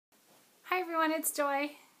Hi everyone, it's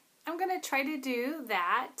Joy. I'm going to try to do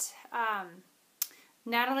that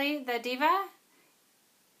Nathalie TheBeautyDiva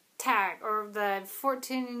tag, or the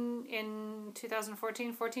 14 in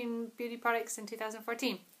 2014, 14 beauty products in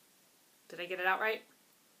 2014. Did I get it out right?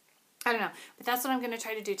 I don't know, but that's what I'm going to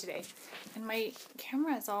try to do today. And my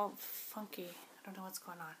camera is all funky. I don't know what's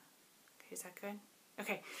going on. Okay, is that good?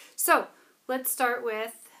 Okay, so let's start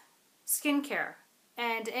with skincare.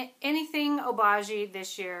 And anything Obagi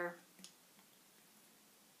this year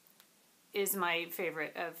is my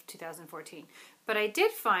favorite of 2014. But I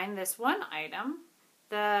did find this one item,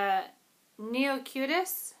 the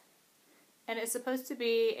Neocutis, and it's supposed to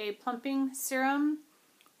be a plumping serum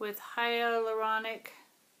with hyaluronic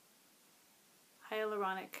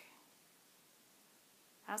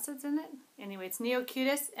acids in it. Anyway, it's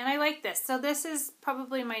Neocutis, and I like this. So this is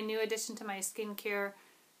probably my new addition to my skincare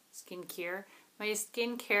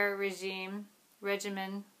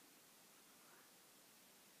regimen.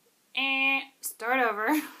 Start over.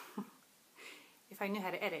 If I knew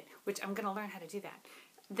how to edit, which I'm going to learn how to do that.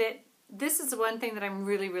 This is one thing that I'm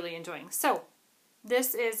really enjoying. So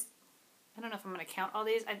this is, I don't know if I'm going to count all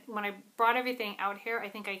these. When I brought everything out here, I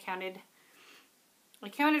think I counted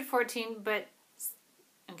 14, but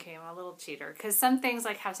okay, I'm a little cheater because some things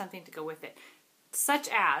like have something to go with it, such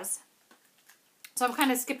as, so I'm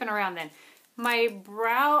kind of skipping around then. My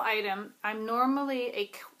brow item, I'm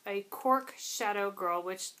normally a cork shadow girl,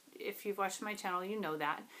 which if you've watched my channel, you know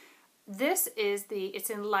that. This is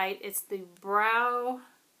it's in light, it's the brow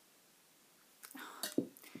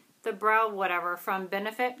whatever from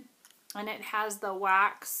Benefit, and it has the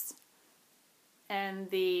wax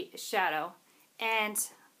and the shadow. And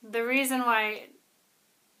the reason why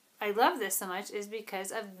I love this so much is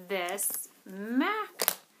because of this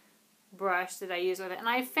MAC brush that I use with it. And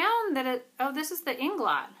I found that this is the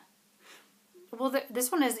Inglot. Well,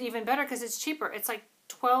 this one is even better because it's cheaper. It's like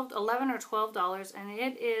 $11 or $12, and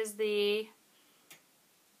it is the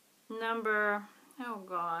number, oh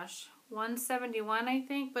gosh, 171 I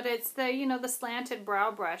think, but it's the, you know, the slanted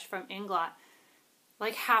brow brush from Inglot,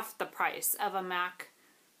 like half the price of a MAC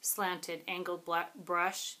slanted angled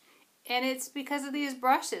brush. And it's because of these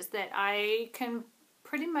brushes that I can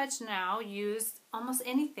pretty much now use almost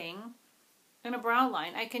anything in a brow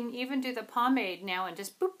line. I can even do the pomade now and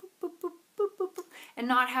just boop, boop, boop, boop, boop, boop, boop, and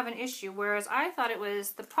not have an issue, whereas I thought it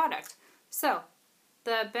was the product. So,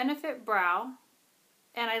 the Benefit Brow,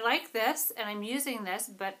 and I like this, and I'm using this,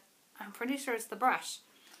 but I'm pretty sure it's the brush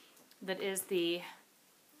that is the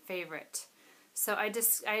favorite. So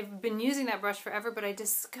I've been using that brush forever, but I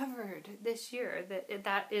discovered this year that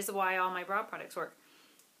that is why all my brow products work.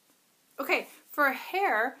 Okay, for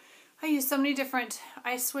hair, I use so many different,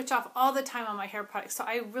 I switch off all the time on my hair products, so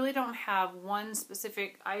I really don't have one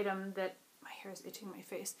specific item that, my hair is itching my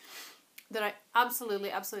face, that I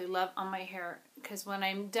absolutely love on my hair, because when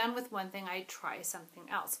I'm done with one thing, I try something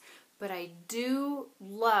else. But I do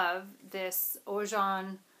love this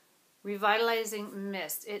Ojon Revitalizing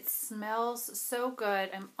Mist. It smells so good.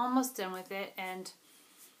 I'm almost done with it, and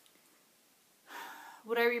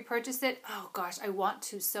would I repurchase it? Oh gosh, I want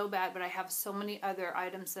to so bad, but I have so many other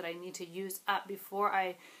items that I need to use up before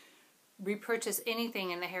I repurchase anything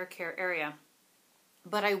in the hair care area.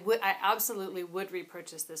 But I absolutely would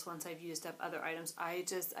repurchase this once I've used up other items.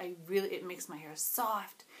 It makes my hair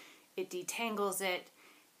soft. It detangles it.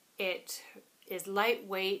 It is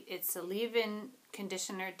lightweight. It's a leave-in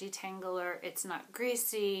conditioner detangler. It's not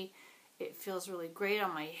greasy. It feels really great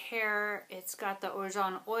on my hair. It's got the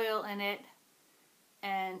Ojon oil in it.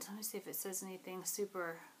 And let me see if it says anything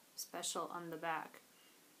super special on the back.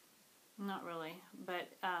 Not really, but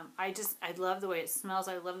I love the way it smells.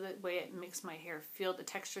 I love the way it makes my hair feel, the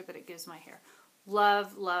texture that it gives my hair.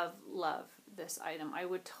 Love this item. I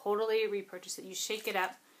would totally repurchase it. You shake it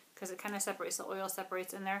up because it kind of separates, the oil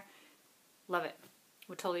separates in there. Love it.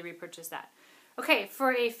 Would totally repurchase that. Okay,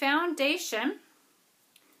 for a foundation,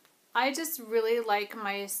 I just really like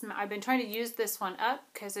I've been trying to use this one up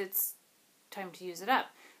because it's time to use it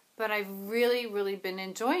up. But I've really been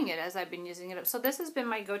enjoying it as I've been using it up. So this has been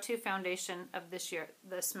my go-to foundation of this year,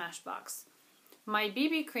 the Smashbox. My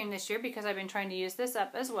BB cream this year, because I've been trying to use this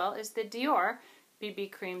up as well, is the Dior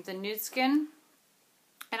BB cream, the Nude Skin.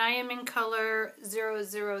 And I am in color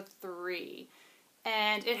 003.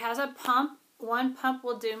 And it has a pump. One pump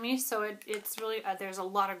will do me, so it's really, there's a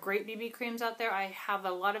lot of great BB creams out there. I have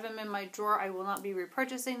a lot of them in my drawer. I will not be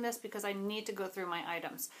repurchasing this because I need to go through my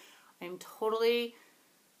items.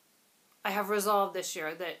 I have resolved this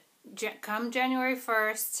year that come January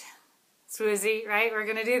 1st, Swoozy, right? We're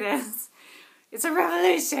going to do this. It's a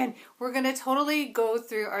revolution. We're going to totally go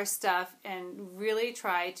through our stuff and really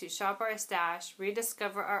try to shop our stash,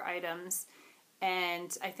 rediscover our items.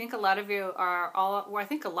 And I think a lot of you are I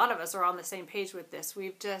think a lot of us are on the same page with this.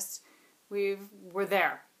 We're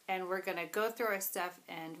there. And we're going to go through our stuff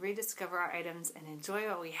and rediscover our items and enjoy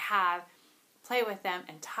what we have, play with them,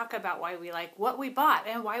 and talk about why we like what we bought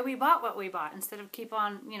and why we bought what we bought instead of keep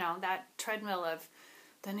on, that treadmill of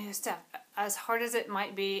the new stuff. As hard as it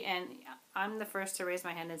might be, and I'm the first to raise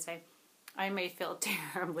my hand and say, I may feel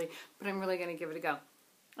terribly, but I'm really going to give it a go.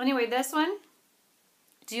 Anyway, this one,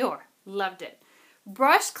 Dior, loved it.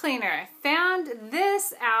 Brush cleaner, found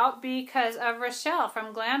this out because of Rochelle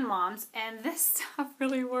from Glam Moms, and this stuff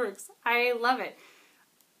really works. I love it.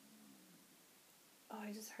 Oh,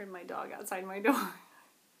 I just heard my dog outside my door.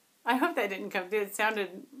 I hope that didn't come through. It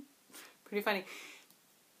sounded pretty funny.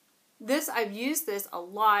 I've used this a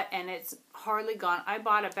lot, and it's hardly gone. I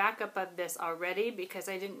bought a backup of this already because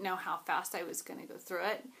I didn't know how fast I was going to go through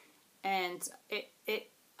it. And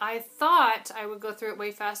I thought I would go through it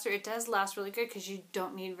way faster. It does last really good because you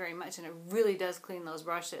don't need very much, and it really does clean those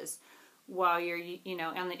brushes while you're,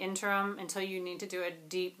 on the interim until you need to do a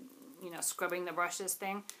deep, scrubbing the brushes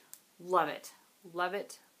thing. Love it. Love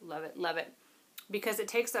it. Love it. Love it. Because it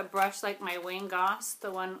takes a brush like my Wayne Goss, the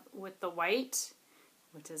one with the white,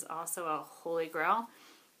 which is also a holy grail.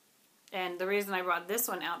 And the reason I brought this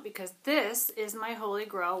one out, because this is my holy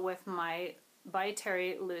grail with my by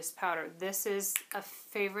Terry loose powder. This is a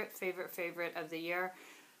favorite of the year.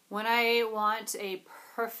 When I want a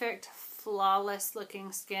perfect, flawless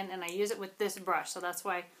looking skin, and I use it with this brush, so that's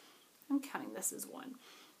why I'm counting this as one,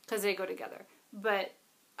 because they go together. But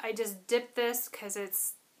I just dip this because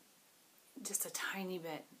it's just a tiny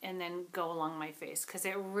bit, and then go along my face, because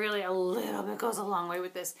it really a little bit goes a long way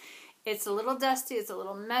with this. It's a little dusty, it's a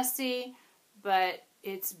little messy, but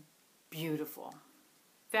it's beautiful.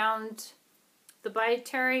 Found the by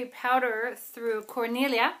Terry powder through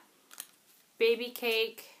Cornelia. Baby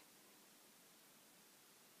Cake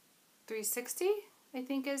 360, I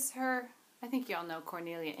think is her. I think y'all know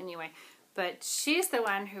Cornelia anyway. But she's the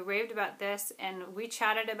one who raved about this, and we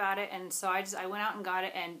chatted about it, and so I went out and got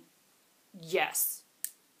it, and yes.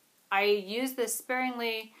 I use this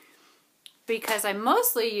sparingly because I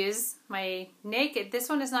mostly use my naked. This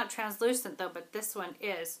one is not translucent though, but this one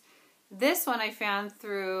is. This one I found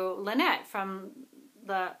through Lynette from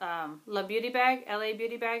the La Beauty Bag, LA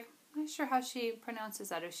Beauty Bag. I'm not sure how she pronounces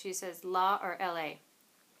that, if she says La or LA.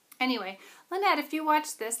 Anyway, Lynette, if you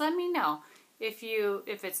watch this, let me know if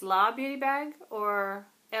it's La Beauty Bag or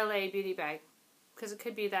LA Beauty Bag, because it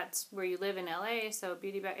could be that's where you live in LA, so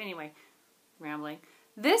Beauty Bag. Anyway, rambling.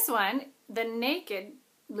 This one, the Naked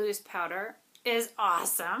Loose Powder, is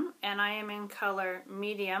awesome, and I am in color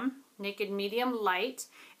medium, Naked Medium Light,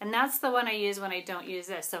 and that's the one I use when I don't use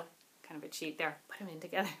this. So kind of a cheat there. Put them in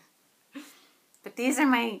together. But these are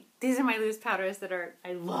my loose powders that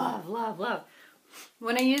I love.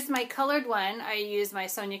 When I use my colored one, I use my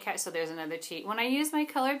Sonia Kashuk. So there's another cheat. When I use my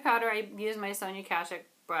colored powder, I use my Sonia Kashuk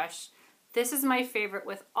brush. This is my favorite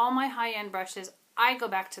with all my high-end brushes. I go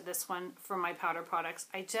back to this one for my powder products.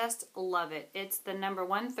 I just love it. It's the number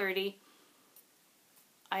 130.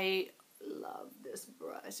 I love this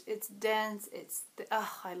brush. It's dense.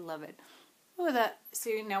 I love it. Oh, that.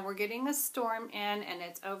 See, now we're getting a storm in, and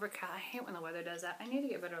it's overcast. I hate when the weather does that. I need to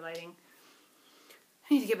get better lighting.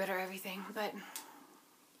 I need to get better everything, but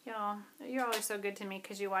y'all, you're always so good to me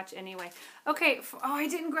because you watch anyway. Okay, I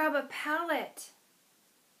didn't grab a palette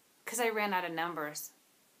because I ran out of numbers.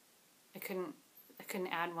 I couldn't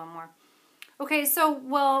add one more. Okay, so,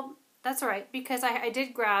 well, that's all right, because I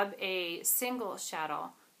did grab a single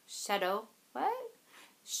shadow,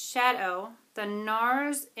 the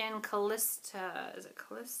NARS in Callista. Is it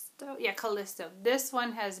Callisto? Yeah, Callisto. This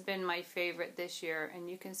one has been my favorite this year, and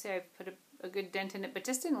you can see I've put a good dent in it, but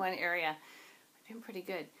just in one area. I've been pretty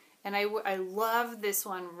good. And I love this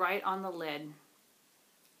one right on the lid.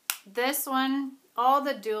 This one, all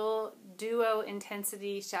the duo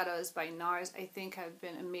intensity shadows by NARS, I think have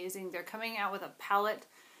been amazing. They're coming out with a palette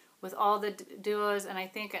with all the duos, and I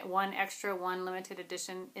think one extra, one limited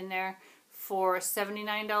edition in there for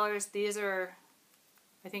 $79. These are,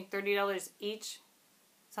 I think, $30 each,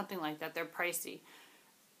 something like that. They're pricey.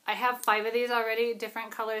 I have 5 of these already, different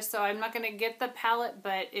colors, so I'm not going to get the palette,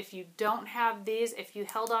 but if you don't have these, if you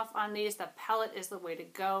held off on these, the palette is the way to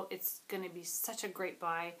go. It's going to be such a great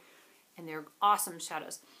buy, and they're awesome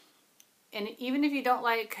shadows. And even if you don't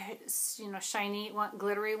like, shiny,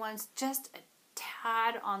 glittery ones, just a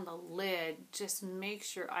tad on the lid, just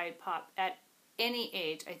makes your eye pop. At any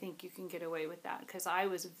age, I think you can get away with that, because I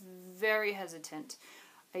was very hesitant.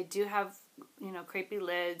 I do have you know, crepey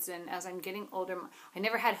lids, and as I'm getting older, I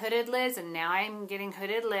never had hooded lids, and now I'm getting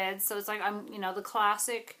hooded lids, so it's like I'm, you know, the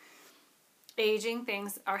classic aging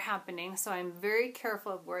things are happening, so I'm very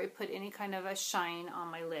careful of where I put any kind of a shine on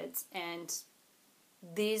my lids, and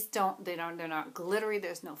these they're not glittery,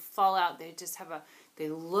 there's no fallout, they just have they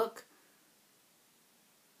look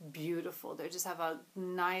beautiful, they just have a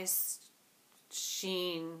nice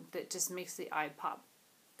sheen that just makes the eye pop,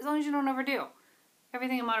 as long as you don't overdo.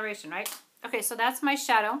 Everything in moderation, right? Okay, so that's my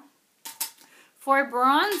shadow. For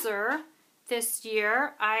bronzer this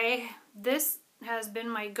year, this has been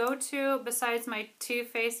my go-to besides my Too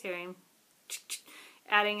Faced here. I'm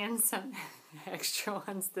adding in some extra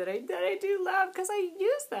ones that I do love because I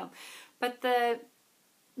use them. But the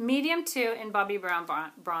medium 2 in Bobbi Brown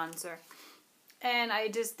bronzer. And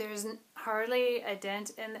there's hardly a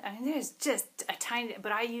dent in I mean, there's just a tiny,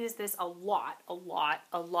 but I use this a lot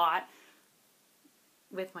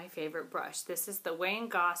with my favorite brush. This is the Wayne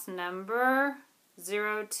Goss number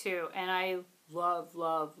 02, and I love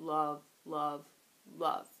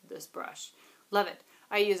this brush. Love it.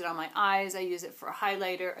 I use it on my eyes, I use it for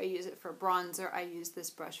highlighter, I use it for bronzer, I use this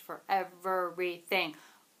brush for everything.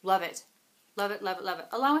 Love it. Love it, love it, love it.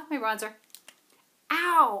 Along with my bronzer.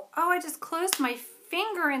 Ow! Oh, I just closed my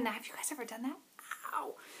finger in that. Have you guys ever done that?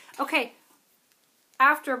 Ow! Okay.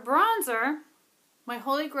 After bronzer, my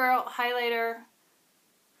Holy Grail highlighter,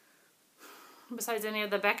 besides any of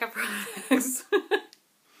the Becca products,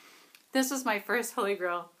 this was my first Holy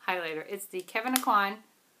Grail highlighter. It's the Kevyn Aucoin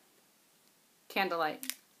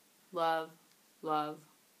Candlelight. Love, love,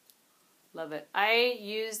 love it. I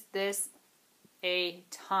use this a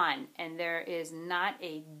ton, and there is not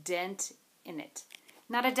a dent in it.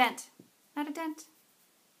 Not a dent. Not a dent.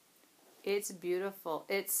 It's beautiful.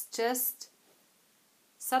 It's just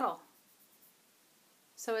subtle.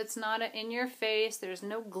 So it's not in your face. There's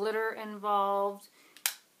no glitter involved.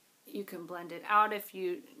 You can blend it out if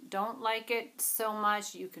you don't like it so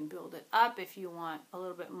much. You can build it up if you want a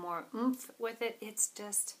little bit more oomph with it. It's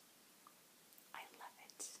just, I love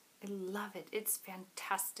it. I love it. It's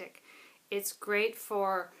fantastic. It's great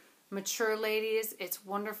for mature ladies. It's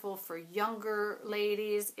wonderful for younger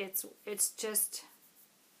ladies. It's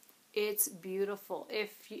beautiful.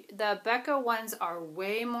 The Becca ones are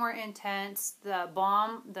way more intense. The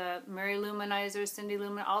Balm, the Mary Luminizer, Cindy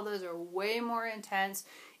Lumin, all those are way more intense.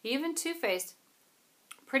 Even Too Faced,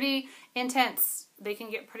 pretty intense. They can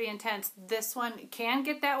get pretty intense. This one can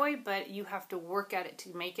get that way, but you have to work at it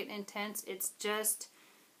to make it intense. It's just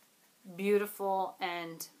beautiful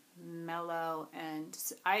and mellow, and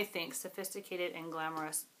I think sophisticated and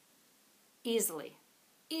glamorous easily,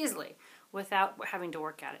 without having to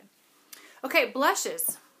work at it. Okay,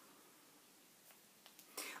 blushes.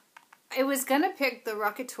 I was going to pick the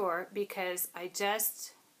Rockateur because I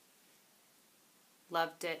just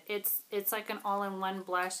loved it. It's like an all-in-one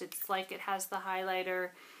blush. It's like it has the highlighter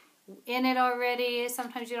in it already.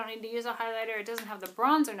 Sometimes you don't need to use a highlighter. It doesn't have the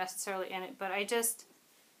bronzer necessarily in it, but I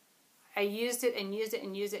used it and used it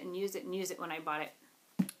and used it and used it and used it when I bought it.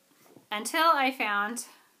 Until I found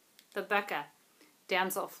the Becca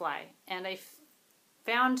Damselfly. And I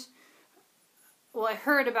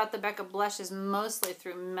heard about the Becca blushes mostly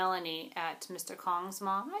through Melanie at MrKongsMom.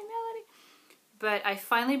 Hi, Melanie. But I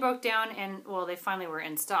finally broke down and, well, they finally were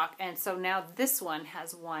in stock. And so now this one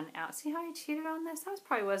has one out. See how I cheated on this? That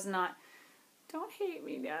probably was not... Don't hate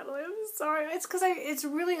me, Natalie. I'm sorry. It's because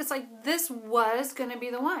it's like this was going to be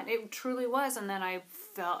the one. It truly was. And then I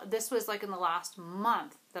felt, this was like in the last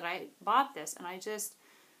month that I bought this. And it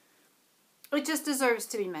just deserves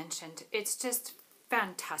to be mentioned. It's just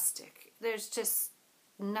fantastic. There's just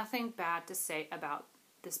nothing bad to say about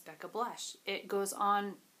this Becca blush. It goes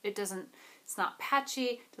on, it's not patchy,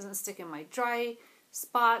 it doesn't stick in my dry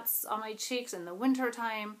spots on my cheeks in the winter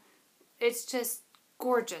time. It's just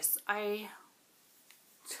gorgeous. I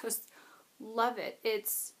just love it.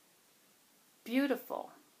 It's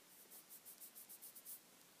beautiful.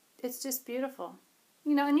 It's just beautiful.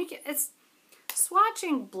 You know, and it's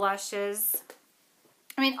swatching blushes.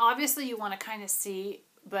 I mean, obviously you want to kind of see,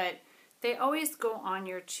 but they always go on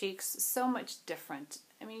your cheeks so much different.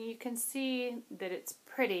 I mean, you can see that it's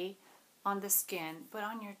pretty on the skin, but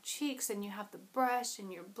on your cheeks, and you have the brush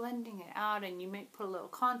and you're blending it out, and you might put a little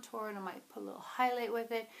contour and I might put a little highlight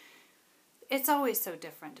with it. It's always so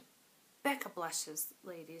different. Becca blushes,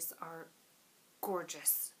 ladies, are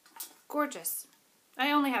gorgeous. Gorgeous.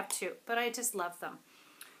 I only have 2, but I just love them.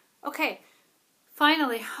 Okay,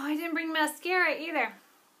 finally, I didn't bring mascara either.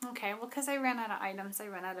 Okay, well, because I ran out of items, I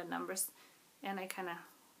ran out of numbers, and I kind of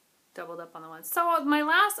doubled up on the ones. So my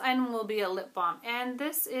last item will be a lip balm, and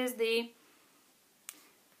this is the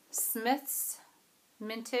Smith's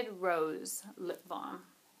Minted Rose Lip Balm.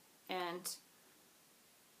 And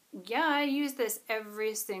yeah, I use this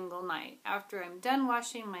every single night. After I'm done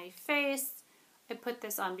washing my face, I put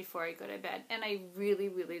this on before I go to bed. And I really,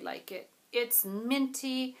 really like it. It's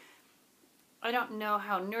minty. I don't know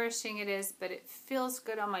how nourishing it is, but it feels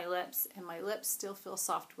good on my lips. And my lips still feel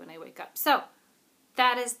soft when I wake up. So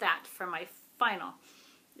that is that for my final.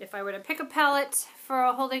 If I were to pick a palette for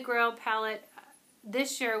a Holy Grail palette,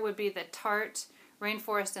 this year would be the Tarte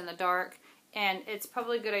Rainforest in the Dark. And it's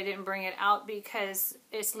probably good I didn't bring it out because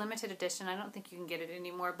it's limited edition. I don't think you can get it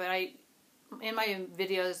anymore. But in my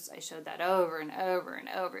videos, I showed that over and over and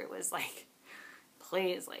over. It was like,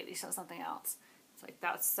 please, lady, show something else. It's like,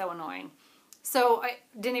 that's so annoying. So I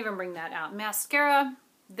didn't even bring that out. Mascara,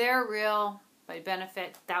 They're Real by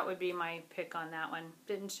Benefit. That would be my pick on that one.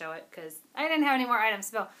 Didn't show it because I didn't have any more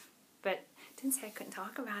items. But didn't say I couldn't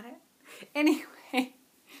talk about it. Anyway,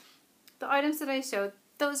 the items that I showed,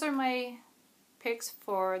 those are my picks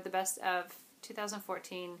for the best of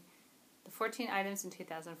 2014, the 14 items in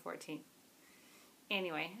 2014.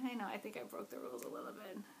 Anyway, I know, I think I broke the rules a little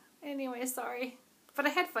bit. Anyway, sorry. But I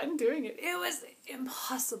had fun doing it. It was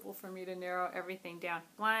impossible for me to narrow everything down.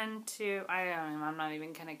 1, 2, I don't know, I'm not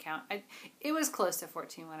even going to count. It was close to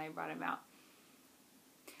 14 when I brought them out.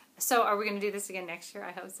 So are we going to do this again next year?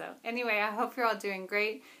 I hope so. Anyway, I hope you're all doing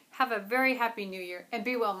great. Have a very happy new year. And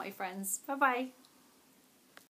be well, my friends. Bye-bye.